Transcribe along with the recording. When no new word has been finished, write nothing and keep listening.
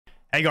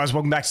Hey guys,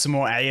 welcome back to some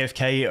more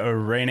AFK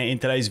Arena. In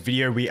today's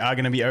video, we are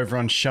going to be over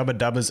on Shubba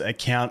Dubba's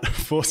account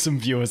for some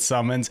viewer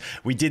summons.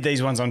 We did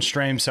these ones on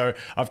stream, so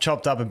I've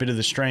chopped up a bit of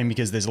the stream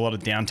because there's a lot of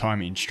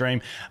downtime in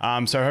stream.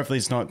 So hopefully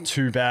it's not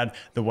too bad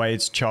the way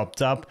it's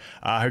chopped up.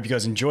 I hope you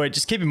guys enjoy it.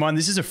 Just keep in mind,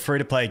 this is a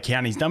free-to-play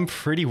account. He's done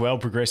pretty well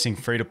progressing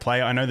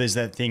free-to-play. I know there's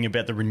that thing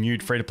about the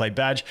renewed free-to-play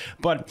badge,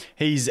 but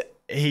he's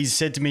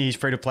said to me he's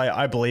free to play.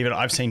 I believe it.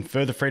 I've seen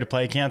further free to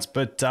play accounts,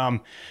 but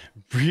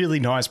really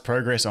nice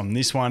progress on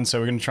this one. So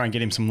we're going to try and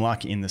get him some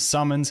luck in the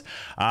summons.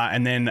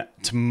 And then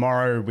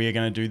tomorrow we are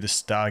going to do the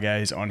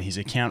Stargaze on his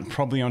account,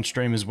 probably on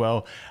stream as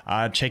well.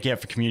 Check out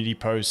for community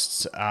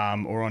posts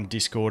or on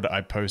Discord. I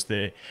post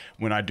there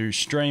when I do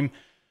stream.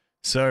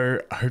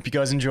 So I hope you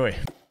guys enjoy.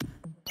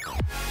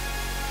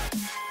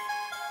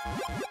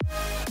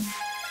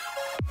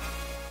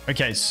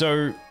 Okay,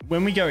 so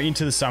when we go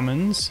into the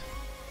summons,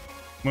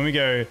 when we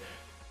go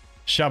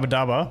Shubba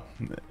Dubba,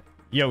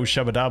 yo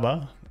Shubba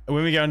Dubba,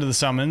 when we go into the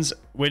summons,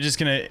 we're just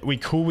gonna, we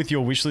cool with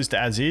your wish list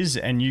as is,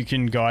 and you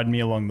can guide me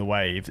along the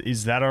way.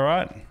 Is that all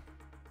right?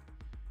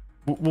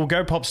 We'll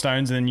go pop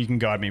stones and then you can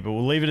guide me, but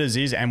we'll leave it as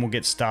is and we'll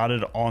get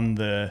started on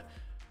the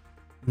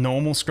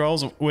normal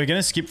scrolls. We're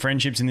gonna skip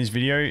friendships in this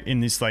video,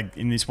 in this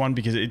one,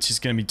 because it's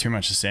just gonna be too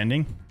much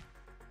ascending.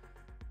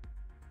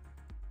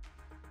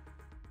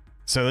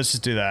 So let's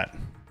just do that.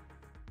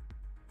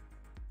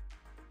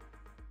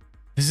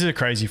 This is a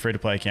crazy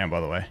free-to-play account, by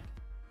the way.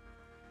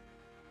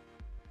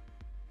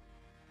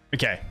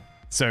 Okay,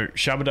 so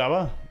Shubba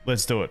Dubba,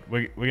 let's do it.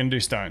 We're gonna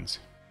do stones.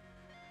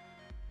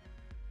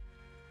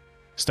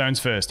 Stones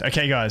first.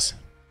 Okay, guys.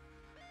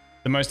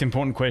 The most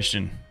important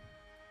question.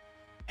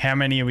 How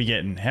many are we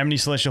getting? How many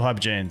Celestial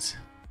Hypergenes?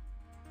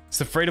 It's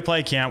the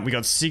free-to-play account. We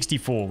got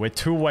 64. We're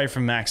 2 away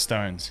from max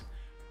stones.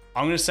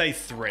 I'm gonna say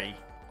 3.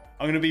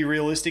 I'm gonna be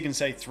realistic and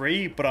say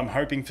 3, but I'm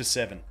hoping for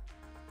 7.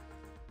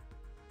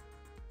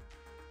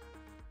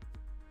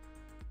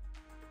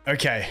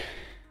 Okay.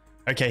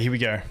 Okay, here we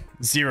go.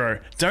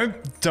 0.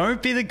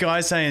 Don't be the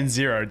guy saying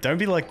 0. Don't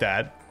be like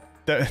that.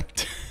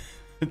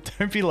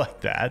 Don't be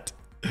like that.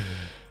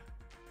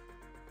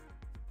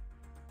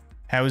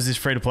 How is this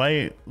free to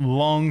play?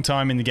 Long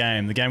time in the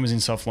game. The game was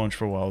in soft launch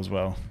for a while as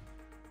well.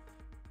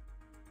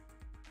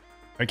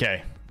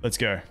 Okay, let's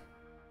go.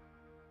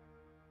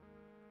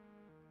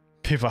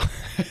 Pippa.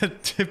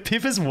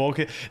 Pippa's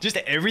walking. Just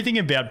everything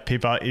about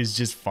Pippa is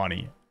just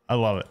funny. I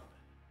love it.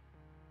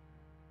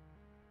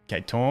 Okay,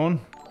 Torn.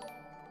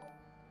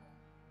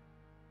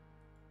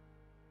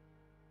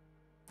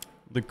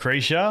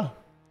 Lucretia.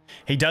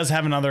 He does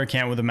have another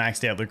account with a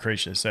maxed out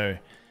Lucretia, so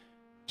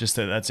just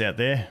that that's out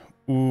there.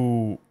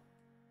 Ooh.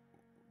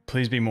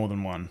 Please be more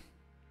than 1.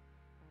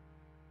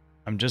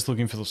 I'm just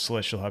looking for the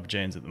Celestial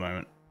Hypergenes at the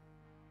moment.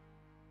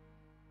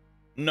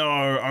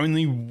 No,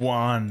 only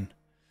 1.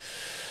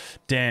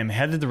 Damn,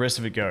 how did the rest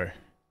of it go?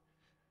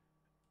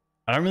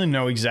 I don't really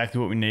know exactly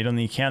what we need on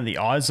the account. The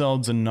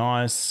Izolds are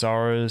nice.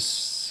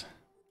 Saurus.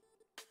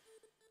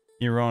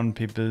 Iron,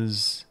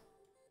 Pippas.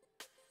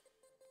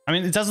 I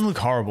mean, it doesn't look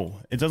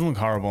horrible. It doesn't look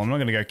horrible. I'm not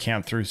going to go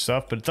count through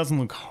stuff, but it doesn't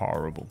look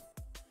horrible.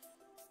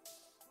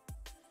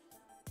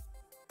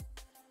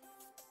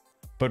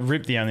 But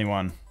Rip the only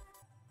one.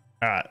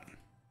 Alright.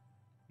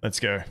 Let's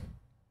go.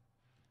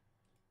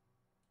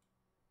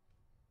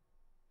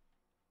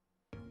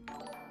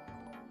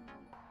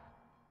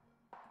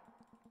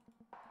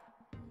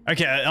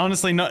 Okay,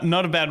 honestly,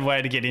 not a bad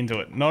way to get into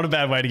it. Not a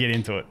bad way to get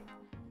into it.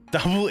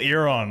 Double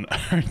Iron.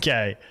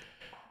 Okay.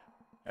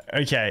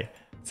 Okay.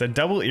 So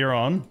double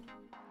Iron.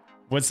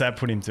 What's that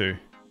put him to?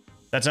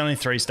 That's only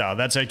 3-star.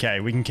 That's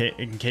okay. We can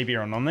keep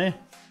Iron on there.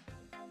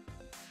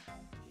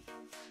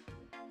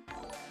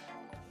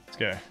 Let's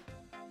go.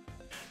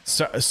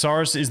 So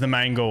Saurus is the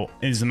main goal.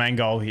 Is the main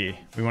goal here.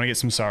 We want to get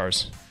some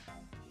Saurus.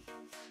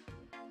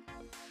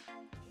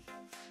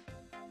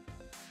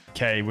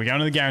 Okay, we're going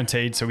to the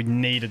guaranteed, so we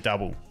need a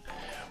double.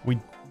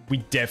 We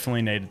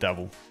definitely need a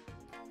double.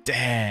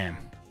 Damn.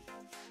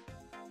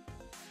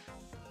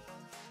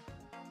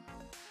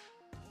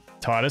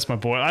 Titus, my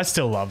boy. I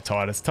still love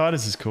Titus.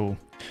 Titus is cool.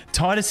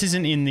 Titus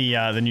isn't in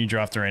the new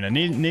draft arena.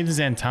 Neither is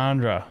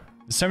Antandra.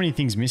 There's so many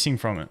things missing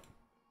from it.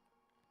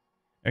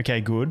 Okay,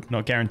 good.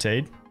 Not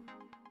guaranteed.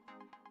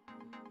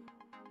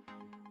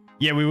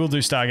 Yeah, we will do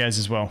Stargaze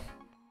as well.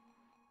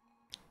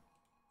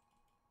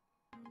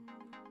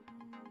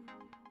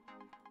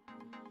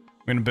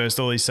 We're going to burst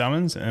all these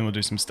summons and then we'll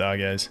do some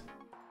Stargaze.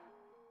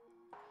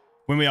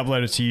 When we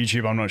upload it to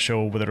YouTube, I'm not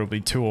sure whether it'll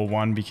be 2 or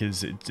 1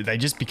 because they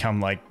just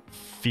become like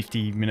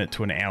 50-minute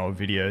to an hour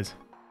videos.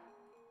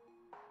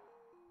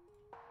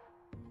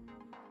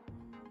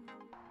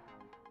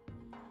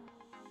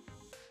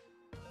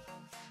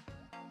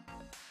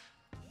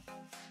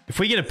 If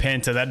we get a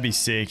Penta, that'd be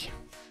sick.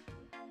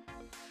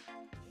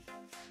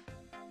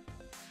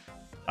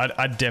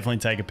 I'd definitely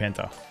take a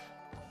Penta.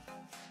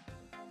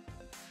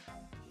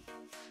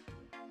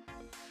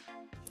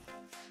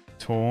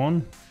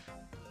 Torn.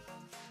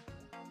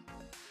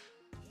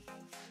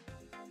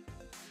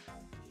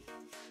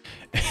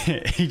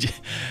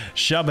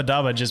 Shubba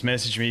Dubba just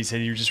messaged me. He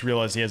said you just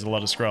realized he has a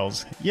lot of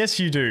scrolls. Yes,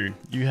 you do.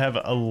 You have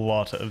a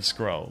lot of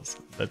scrolls.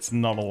 That's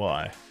not a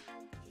lie.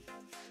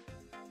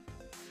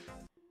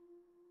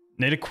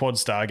 Need a quad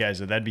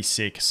stargazer. That'd be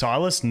sick.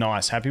 Silas,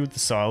 nice. Happy with the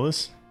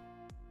Silas.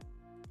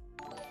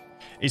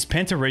 Is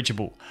Penta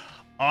reachable?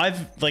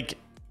 I've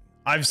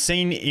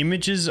seen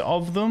images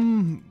of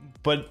them,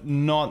 but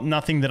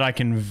nothing that I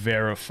can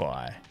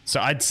verify. So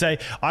I'd say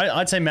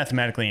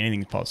mathematically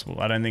anything's possible.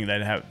 I don't think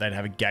they'd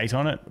have a gate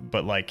on it,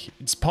 but like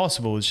it's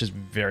possible. It's just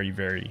very,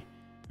 very,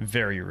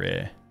 very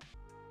rare.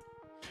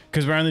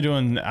 Because we're only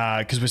doing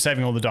because we're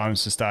saving all the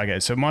diamonds for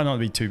Stargate, so it might not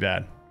be too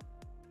bad.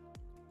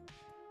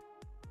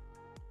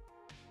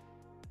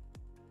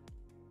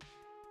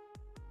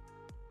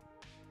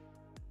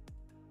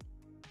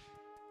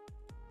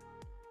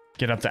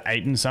 Get up to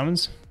 8 in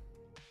summons.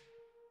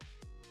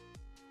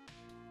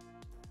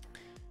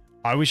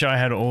 I wish I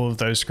had all of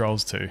those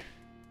scrolls too.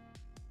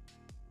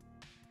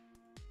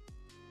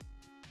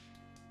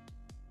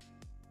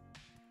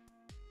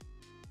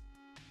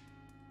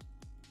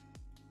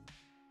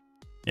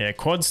 Yeah,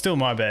 quad's still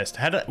my best.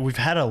 We've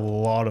had a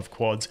lot of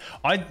quads.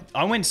 I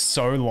went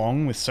so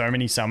long with so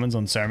many summons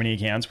on so many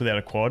accounts without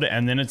a quad,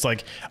 and then it's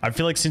like, I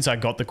feel like since I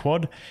got the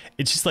quad,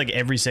 it's just like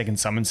every second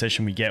summon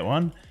session we get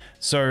one.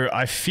 So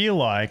I feel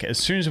like as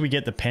soon as we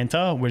get the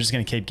Penta, we're just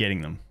going to keep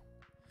getting them.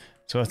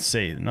 So let's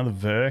see, another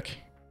Verk.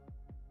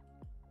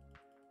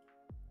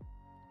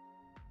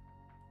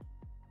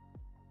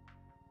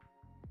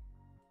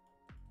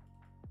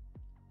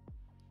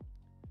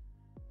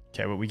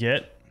 Okay, what we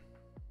get?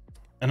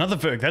 Another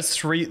Verk. That's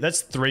three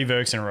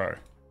Verks in a row.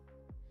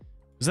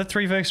 Was that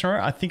 3 Verks in a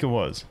row? I think it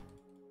was.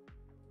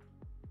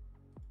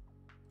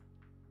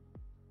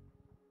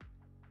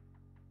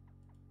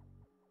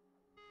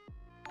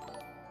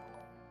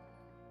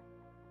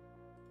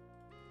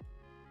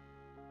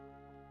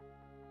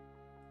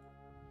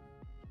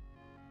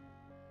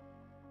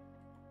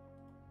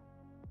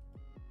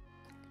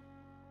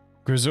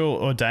 Grizzle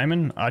or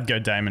Damon? I'd go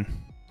Damon.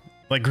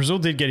 Like, Grizzle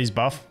did get his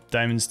buff.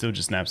 Damon's still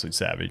just an absolute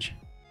savage.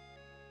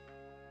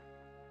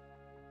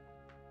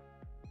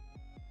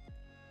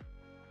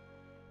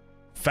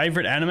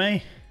 Favorite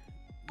anime?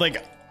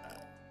 Like,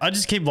 I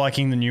just keep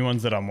liking the new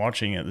ones that I'm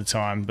watching at the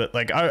time. But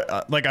like,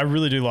 I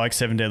really do like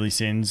Seven Deadly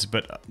Sins.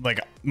 But like,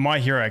 My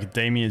Hero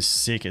Academia is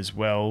sick as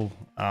well.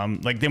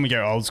 Like, then we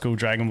go old school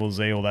Dragon Ball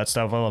Z, all that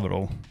stuff. I love it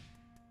all.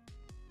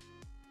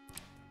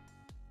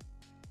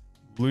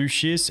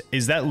 Lucius,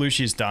 is that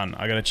Lucius done?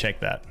 I gotta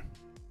check that.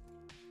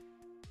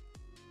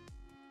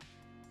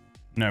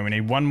 No, we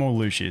need one more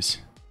Lucius.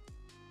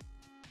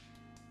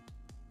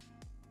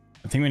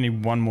 I think we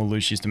need one more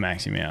Lucius to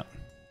max him out.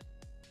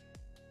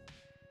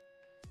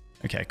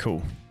 Okay,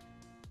 cool.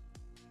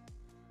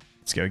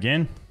 Let's go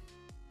again.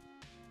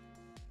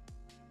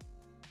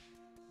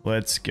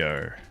 Let's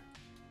go.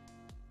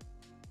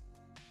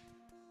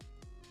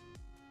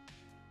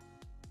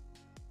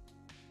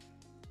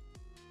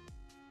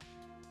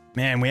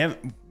 Man,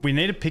 we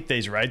need to pick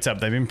these rates up.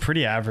 They've been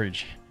pretty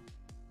average.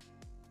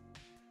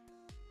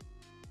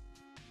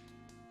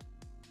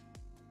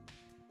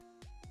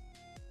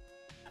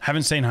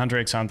 Haven't seen Hunter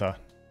x Hunter.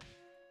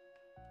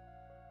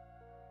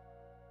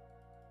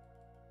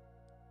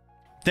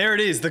 There it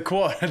is, the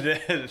quad.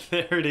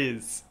 There it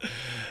is.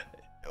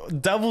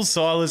 Double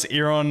Silas,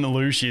 Iron,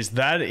 Lucius.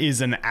 That is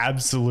an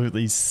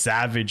absolutely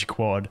savage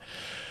quad.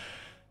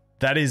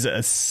 That is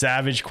a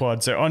savage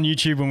quad. So on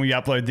YouTube, when we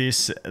upload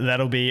this,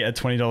 that'll be a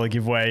 $20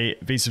 giveaway.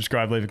 Be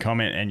subscribed, leave a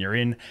comment, and you're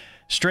in.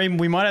 Stream,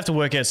 we might have to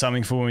work out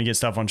something for when we get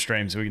stuff on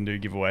stream so we can do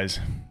giveaways.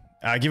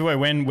 Giveaway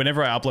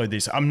whenever I upload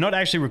this. I'm not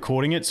actually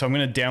recording it, so I'm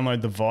going to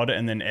download the VOD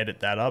and then edit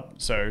that up.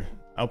 So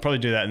I'll probably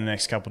do that in the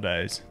next couple of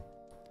days.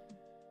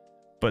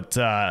 But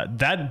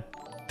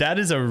that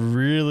is a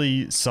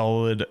really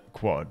solid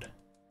quad.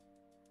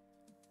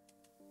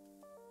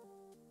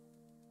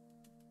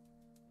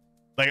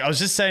 Like, I was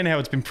just saying how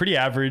it's been pretty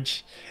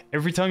average.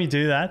 Every time you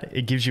do that,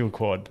 it gives you a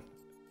quad.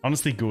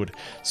 Honestly good.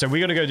 So we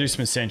got to go do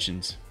some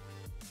ascensions.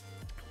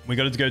 We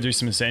got to go do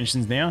some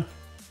ascensions now.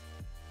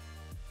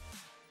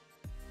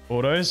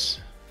 Autos.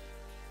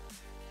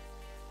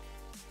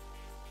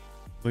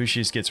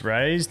 Lucius gets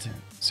raised,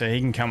 so he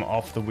can come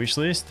off the wish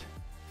list.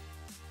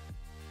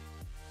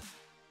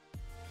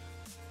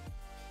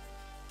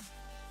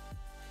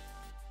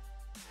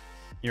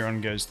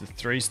 Euron goes to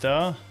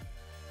 3-star.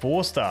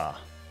 4-star.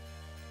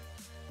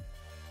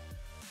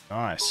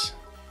 Nice.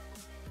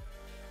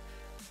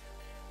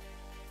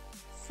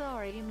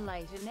 Sorry I'm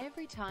late, and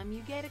every time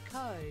you get a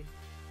code.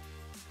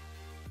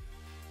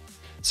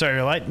 Sorry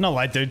you're late? Not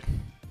late, dude.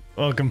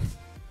 Welcome.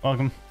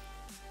 Welcome.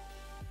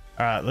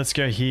 Alright, let's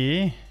go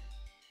here.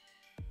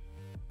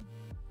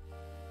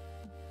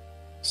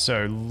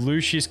 So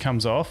Lucius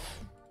comes off.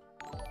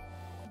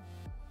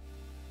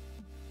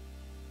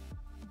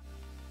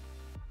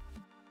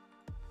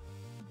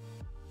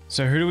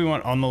 So who do we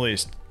want on the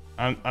list?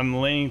 I'm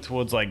leaning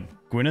towards like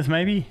Gwyneth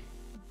maybe?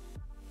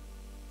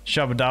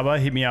 Shabba Dabba,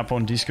 hit me up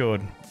on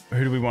Discord.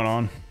 Who do we want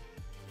on?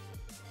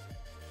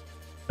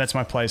 That's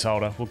my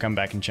placeholder. We'll come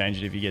back and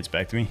change it if he gets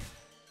back to me.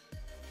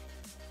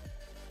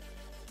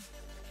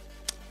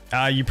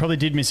 You probably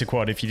did miss a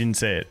quad if you didn't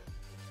see it.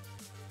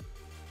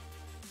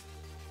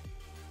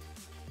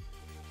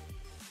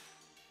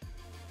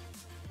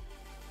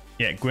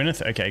 Yeah,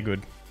 Gwyneth? Okay,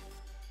 good.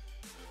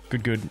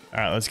 Good, good. All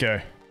right, let's go.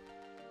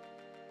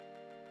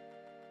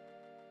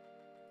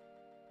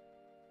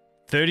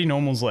 30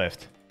 normals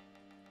left.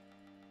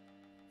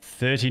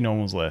 30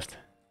 normals left.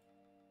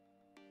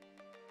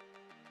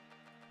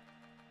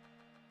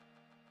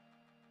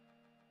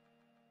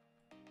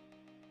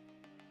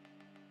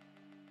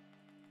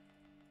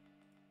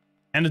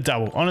 And a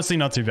double. Honestly,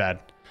 not too bad.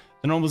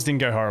 The normals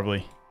didn't go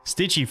horribly.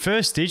 Stitchy,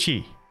 first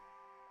Stitchy.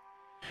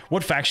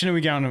 What faction are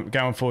we going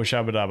for,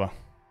 Shabba Dabba?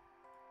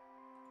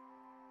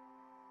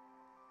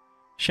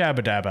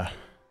 Shabba Dabba.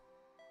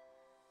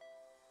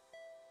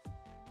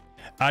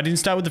 I didn't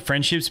start with the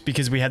friendships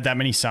because we had that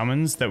many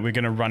summons that we're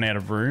going to run out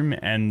of room,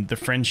 and the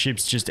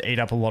friendships just eat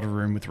up a lot of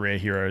room with rare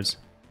heroes.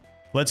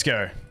 Let's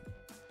go.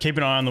 Keep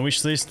an eye on the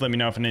wish list. Let me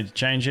know if I need to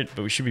change it,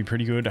 but we should be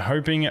pretty good.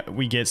 Hoping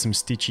we get some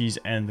Stitchies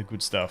and the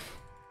good stuff.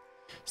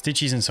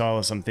 Stitchies and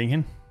Silas, I'm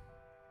thinking.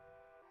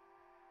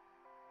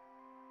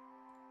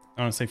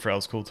 Honestly,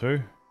 Pharrell's cool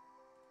too.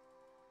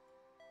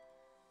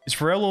 Is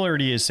Pharrell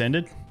already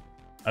ascended?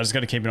 I just got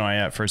to keep an eye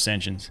out for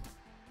ascensions.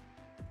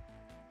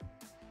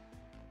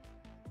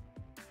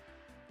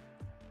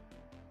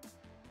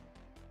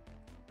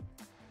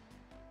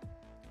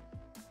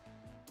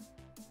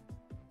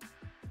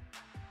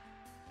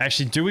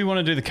 Actually, do we want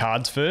to do the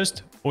cards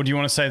first? Or do you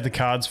want to save the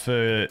cards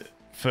for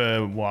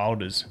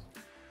Wilders?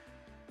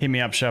 Hit me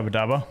up, Shabba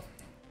Dabba.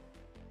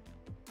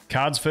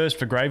 Cards first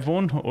for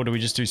Graveborn? Or do we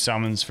just do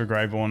summons for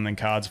Graveborn and then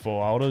cards for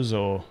Wilders?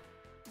 Or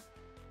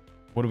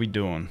what are we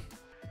doing?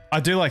 I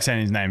do like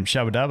saying his name,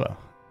 Shabba Dabba.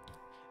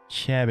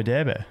 Shabba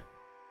Dabba.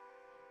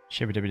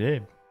 Shabba Dabba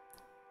Dab.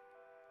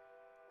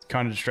 It's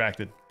kind of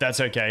distracted. That's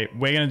okay.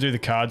 We're going to do the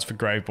cards for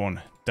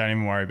Graveborn. Don't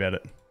even worry about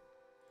it.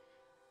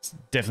 It's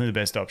definitely the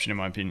best option in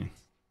my opinion.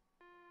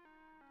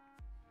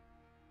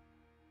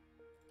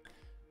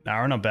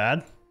 Nara, not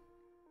bad.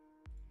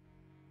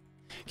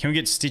 Can we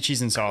get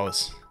Stitchies and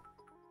Silas?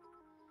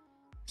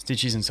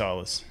 Stitchies and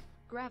Silas.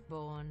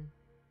 Graveborn.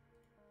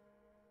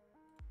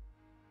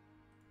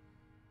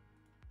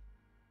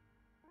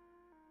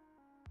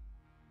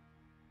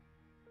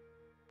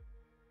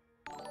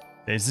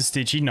 There's the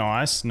Stitchy.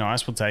 Nice.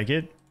 Nice. We'll take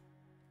it.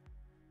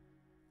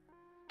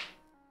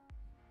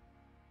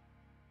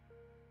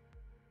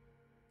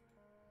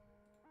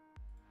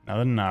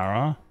 Another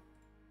Nara.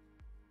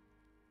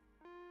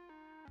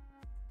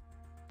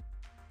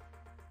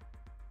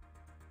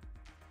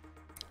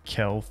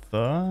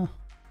 Keltha.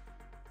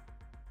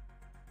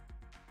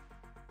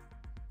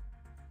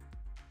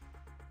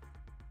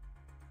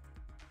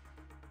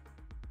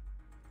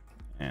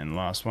 And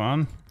last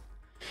one.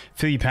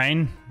 Feel your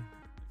pain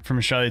from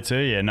Australia too.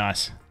 Yeah,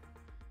 nice.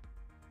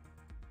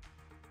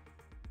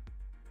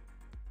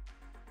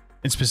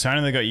 It's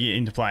Persona that got you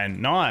into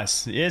playing.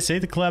 Nice. Yeah, see,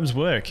 the collabs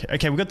work.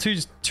 Okay, we've got two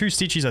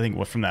Stitchies, I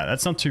think, from that.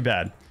 That's not too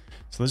bad.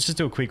 So let's just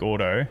do a quick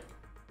auto.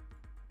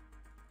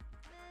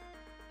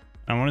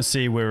 I want to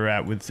see where we're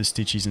at with the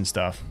Stitchies and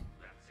stuff.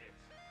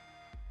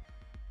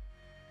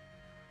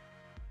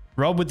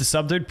 Rob with the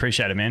sub, dude.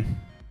 Appreciate it, man.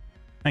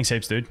 Thanks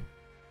heaps, dude.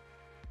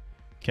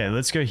 Okay,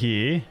 let's go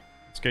here.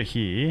 Let's go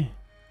here.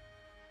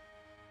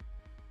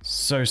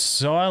 So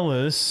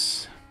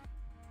Silas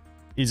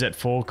is at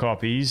 4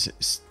 copies.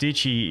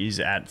 Stitchy is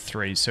at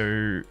 3.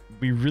 So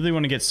we really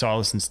want to get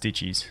Silas and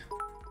Stitchies.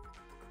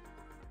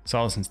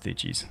 Silas and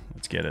Stitchies.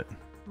 Let's get it.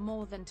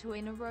 More than 2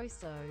 in a row,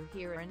 so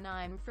here and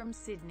I'm from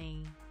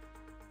Sydney.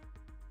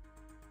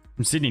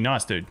 From Sydney,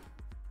 nice, dude.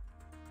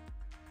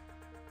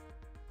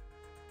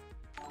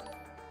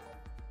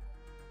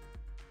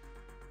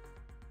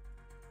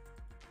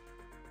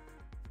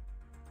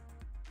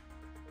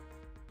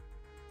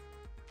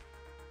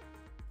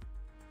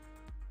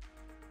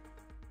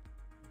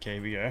 Okay,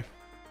 here we go.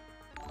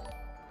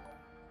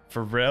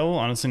 Pharrell,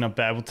 honestly not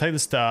bad. We'll take the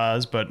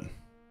stars, but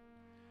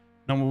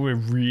not what we're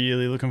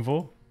really looking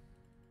for.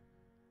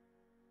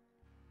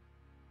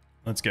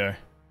 Let's go.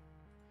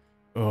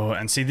 Oh,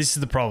 and see, this is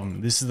the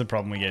problem. This is the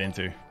problem we get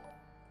into.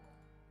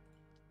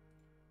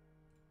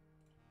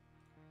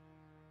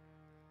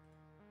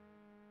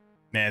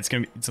 Man,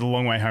 it's a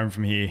long way home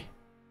from here.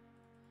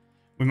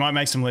 We might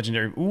make some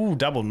legendary. Ooh,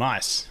 double,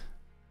 nice.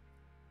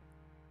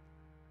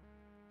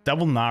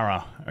 Double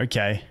Nara,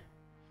 okay.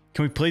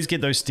 Can we please get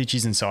those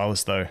Stitchies and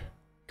Silas though?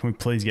 Can we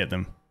please get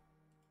them?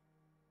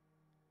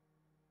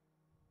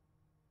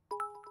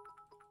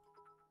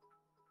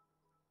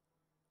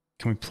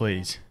 Can we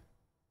please?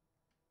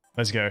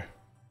 Let's go.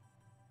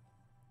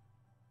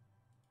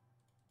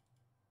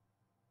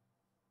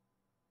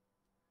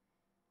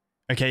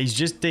 Okay, he's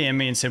just DM'd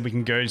me and said we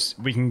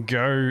can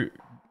go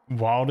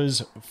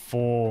Wilders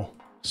for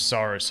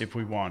Saurus if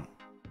we want.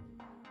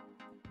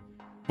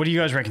 What do you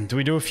guys reckon? Do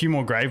we do a few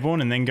more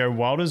Graveborn and then go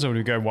Wilders, or do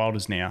we go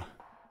Wilders now?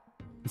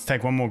 Let's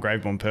take one more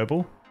Graveborn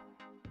purple.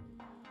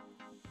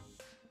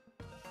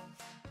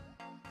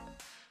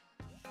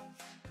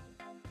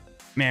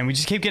 Man, we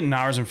just keep getting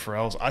Naras and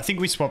Pharrells. I think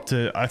we swap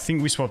to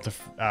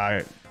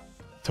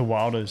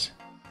Wilders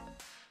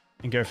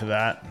and go for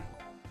that.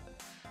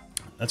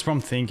 That's what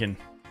I'm thinking.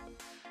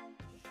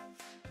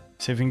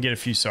 See if we can get a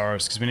few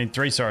Saurus, because we need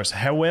 3 Saurus.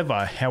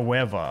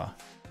 However,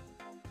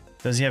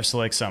 does he have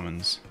select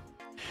summons?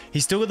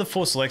 He's still got the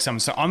 4 select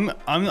summons, so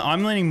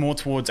I'm leaning more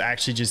towards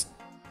actually just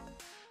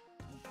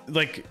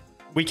like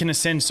we can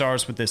ascend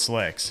Saurus with their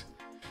selects.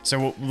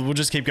 So we'll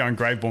just keep going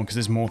Graveborn because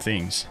there's more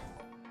things.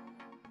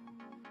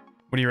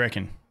 What do you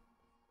reckon?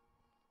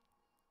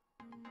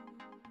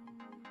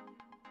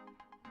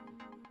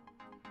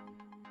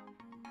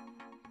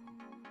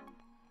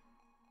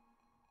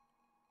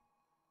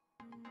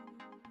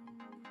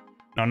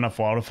 Not enough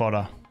wilder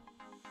fodder.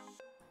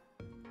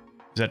 Is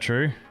that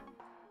true?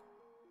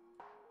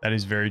 That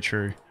is very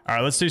true. All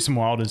right, let's do some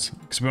wilders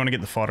because we want to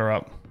get the fodder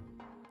up.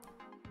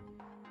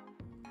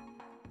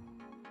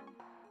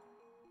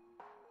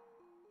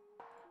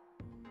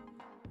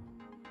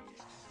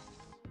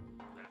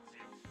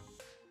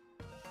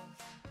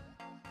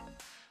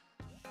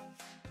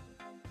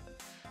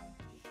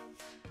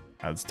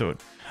 All right, let's do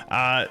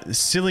it.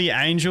 Silly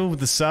Angel with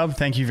the sub.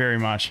 Thank you very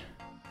much.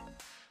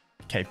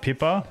 Okay,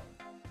 Pippa.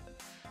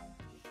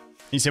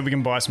 He said we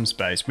can buy some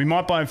space. We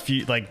might buy a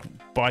few, like,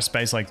 buy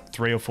space like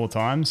 3 or 4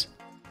 times.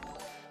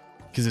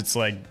 Because it's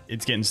like,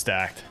 it's getting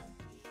stacked.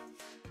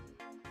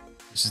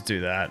 Let's just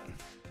do that.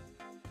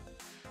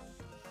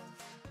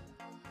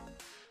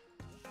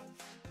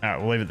 Alright,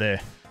 we'll leave it there.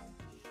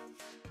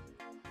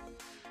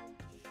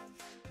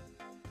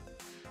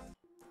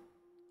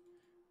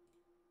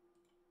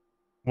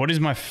 What is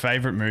my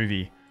favorite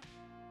movie?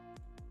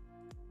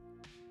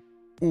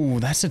 Ooh,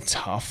 that's a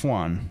tough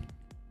one.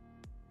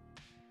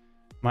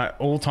 My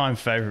all-time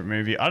favorite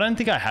movie. I don't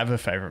think I have a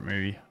favorite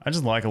movie. I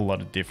just like a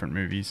lot of different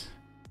movies.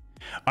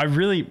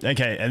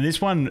 Okay, and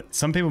this one,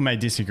 some people may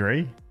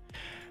disagree.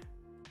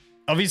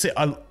 Obviously,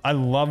 I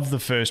love the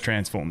first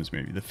Transformers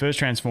movie. The first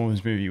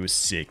Transformers movie was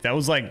sick. That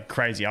was like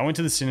crazy. I went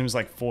to the cinemas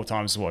like 4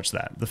 times to watch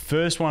that. The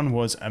first one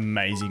was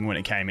amazing when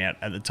it came out,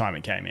 at the time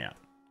it came out.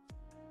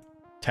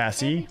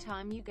 Tassie. Every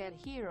time you get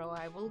hero,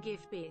 I will give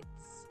bits.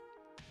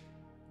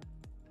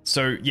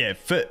 So yeah,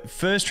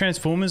 first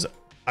Transformers,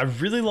 I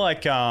really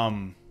like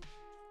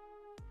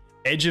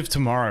Edge of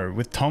Tomorrow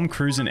with Tom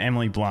Cruise and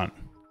Emily Blunt.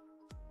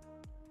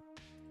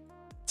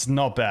 It's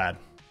not bad.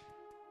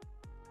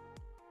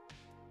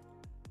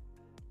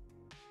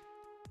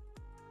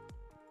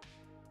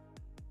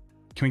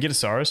 Can we get a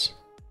Saurus?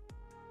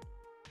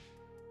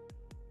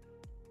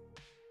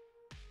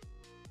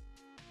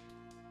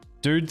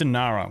 Dude, the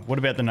Nara. What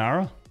about the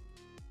Nara?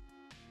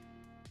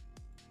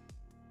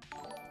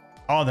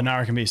 Oh, the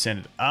Nara can be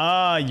ascended.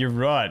 Ah, you're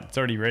right. It's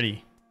already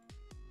ready.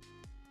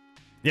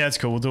 Yeah, that's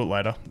cool. We'll do it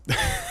later.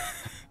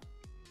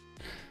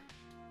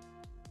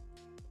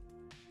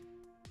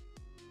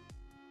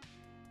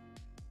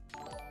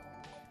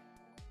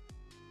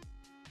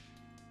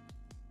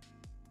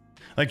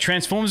 Like,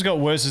 Transformers got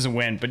worse as it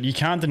went, but you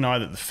can't deny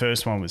that the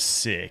first one was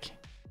sick.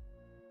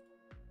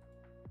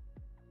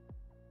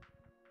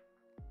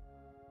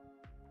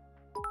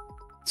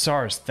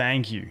 Saurus,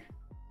 thank you.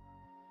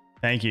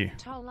 Thank you.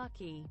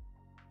 Lucky.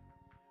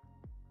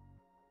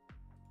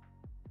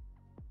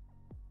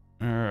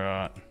 All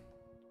right.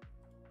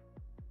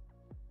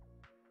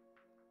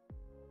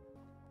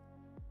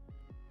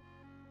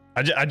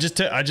 I just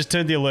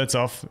turned the alerts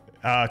off,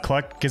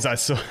 Cluck, because I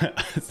saw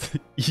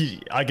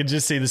I could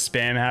just see the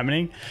spam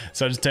happening,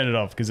 so I just turned it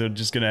off because it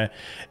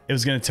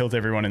was gonna tilt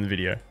everyone in the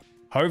video.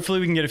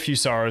 Hopefully we can get a few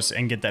Saurus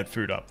and get that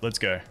food up. Let's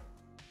go.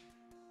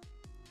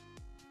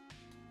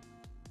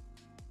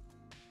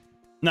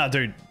 No,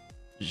 dude,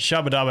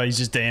 Shabba Dabba, he's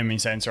just DMing me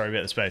saying sorry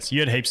about the space. You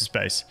had heaps of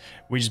space.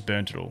 We just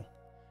burnt it all.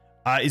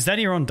 Is that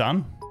Eron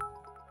done?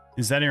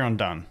 Is that Eron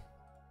done?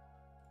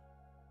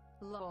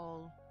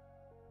 Lol.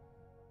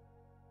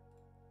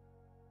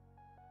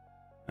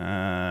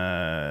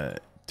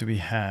 Do we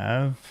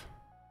have...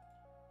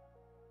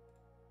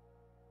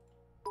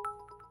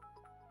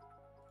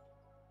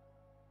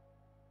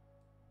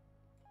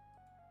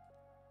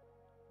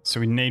 So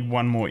we need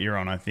one more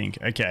Eron, I think.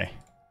 Okay.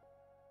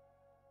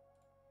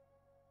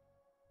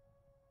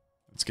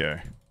 Let's go.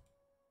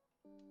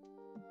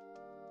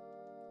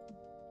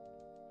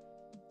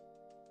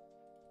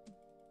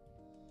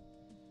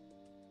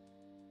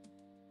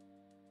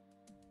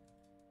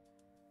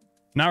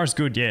 Nara's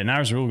good, yeah.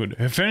 Nara's real good.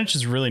 Her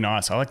furniture's really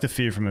nice. I like the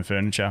fear from her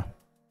furniture.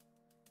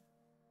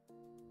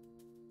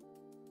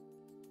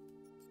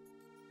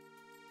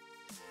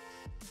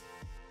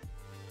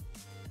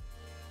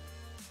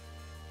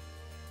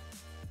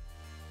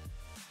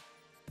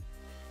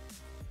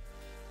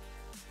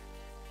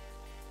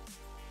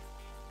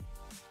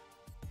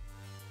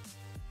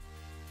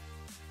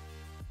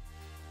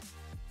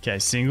 Okay,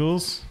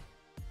 singles.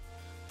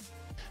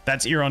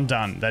 That's Eron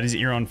done. That is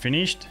Eron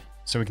finished.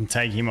 So we can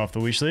take him off the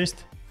wish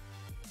list.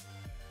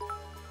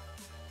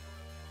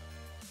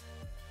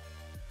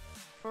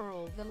 For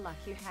all the luck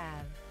you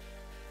have.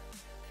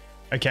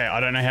 Okay, I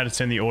don't know how to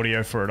turn the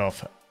audio for it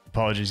off.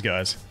 Apologies,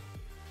 guys.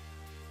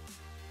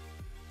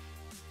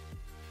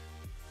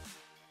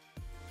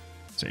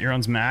 So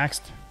Iran's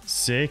maxed.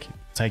 Sick.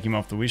 Take him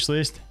off the wish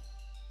list.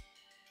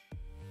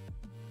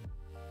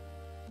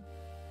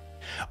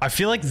 I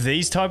feel like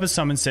these type of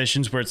summon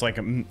sessions where it's like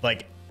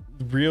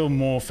real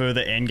more further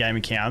end game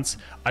accounts,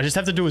 I just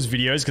have to do as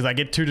videos because I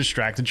get too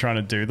distracted trying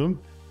to do them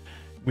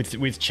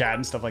with chat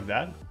and stuff like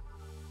that.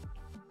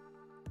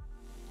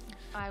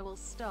 I will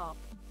stop.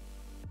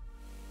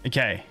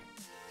 Okay.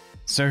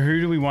 So who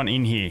do we want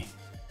in here?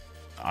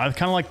 I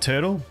kind of like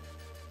Turtle.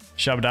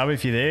 Shub Dub,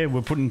 if you're there,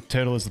 we're putting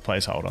Turtle as the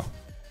placeholder.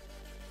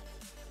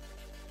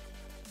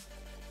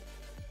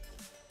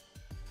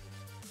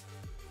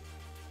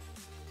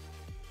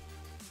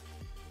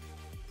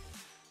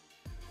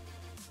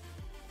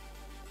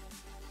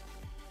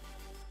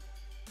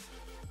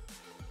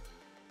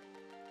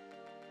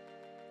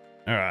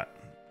 All right,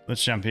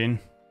 let's jump in.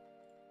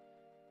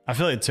 I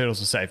feel like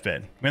Turtle's a safe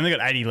bet. We only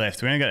got 80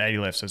 left. We only got 80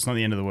 left, so it's not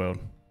the end of the world.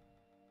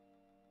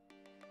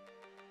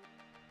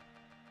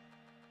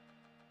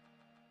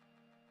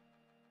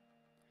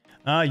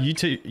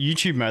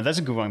 YouTube mode. That's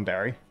a good one,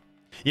 Barry.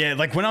 Yeah,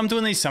 like when I'm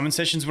doing these summon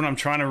sessions, when I'm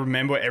trying to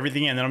remember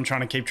everything and then I'm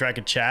trying to keep track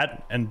of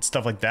chat and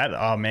stuff like that.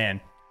 Oh man,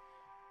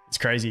 it's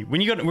crazy.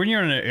 When you're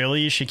on an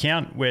early-ish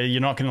account where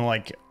you're not gonna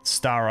like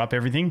star up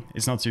everything,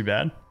 it's not too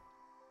bad.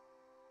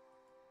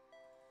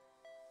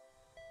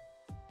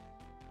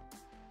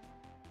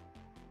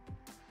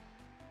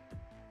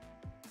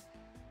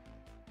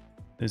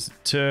 There's a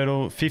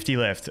Turtle, 50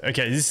 left.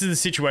 Okay, this is the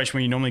situation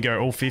where you normally go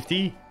all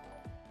 50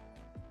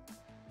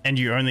 and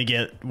you only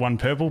get one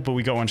purple, but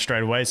we got one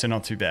straight away, so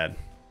not too bad.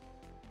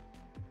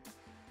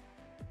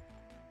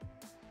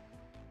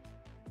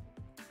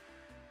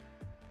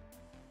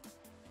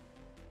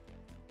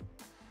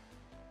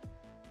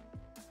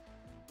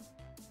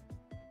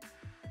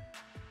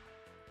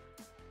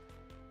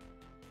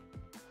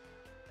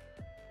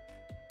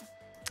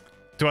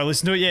 Do I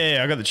listen to it?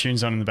 Yeah, I got the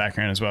tunes on in the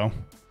background as well.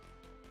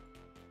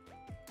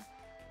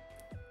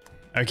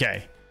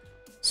 Okay,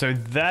 so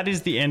that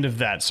is the end of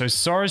that. So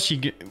Soros, you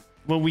get,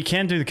 well, we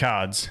can do the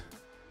cards.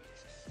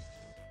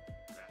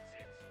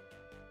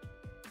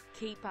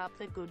 Keep up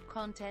the good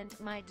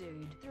content, my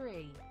dude.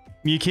 3.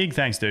 Mukig,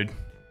 thanks, dude.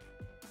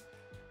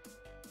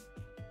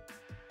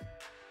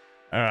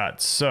 All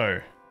right, so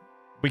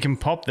we can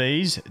pop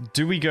these.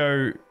 Do we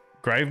go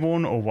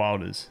Graveborn or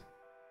Wilders?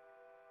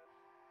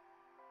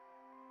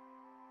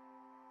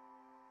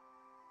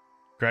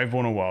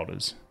 Graveborn or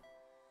Wilders?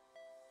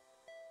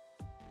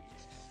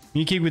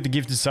 Mukig with the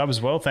gifted sub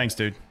as well. Thanks,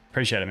 dude.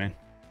 Appreciate it, man.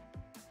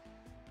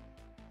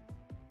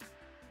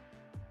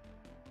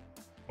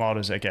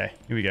 Wilders, okay.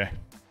 Here we go.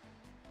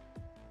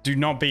 Do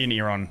not be an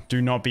Iran. Do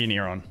not be an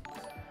Iran.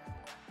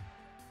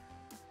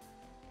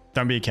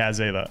 Don't be a Kaz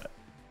either.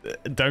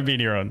 Don't be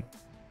an Iran.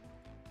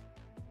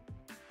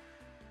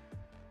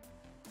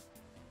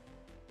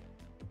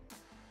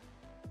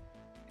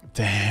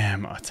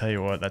 Damn, I tell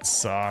you what, that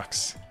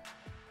sucks.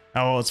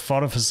 Oh, well, it's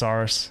fodder for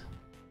Soros.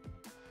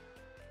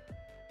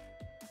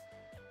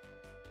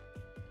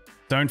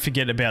 Don't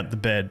forget about the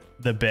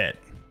bet.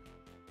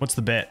 What's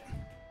the bet?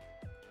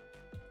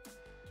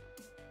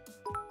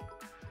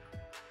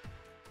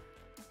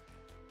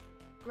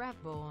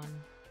 Graveborn.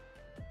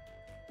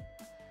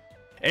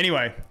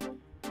 Anyway,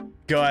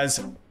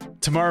 guys,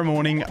 tomorrow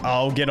morning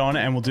I'll get on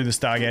and we'll do the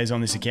Stargaze on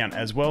this account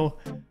as well.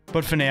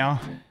 But for now,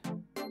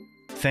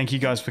 thank you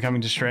guys for coming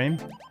to stream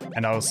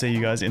and I will see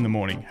you guys in the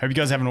morning. Hope you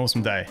guys have an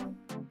awesome day.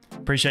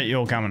 Appreciate you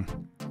all coming.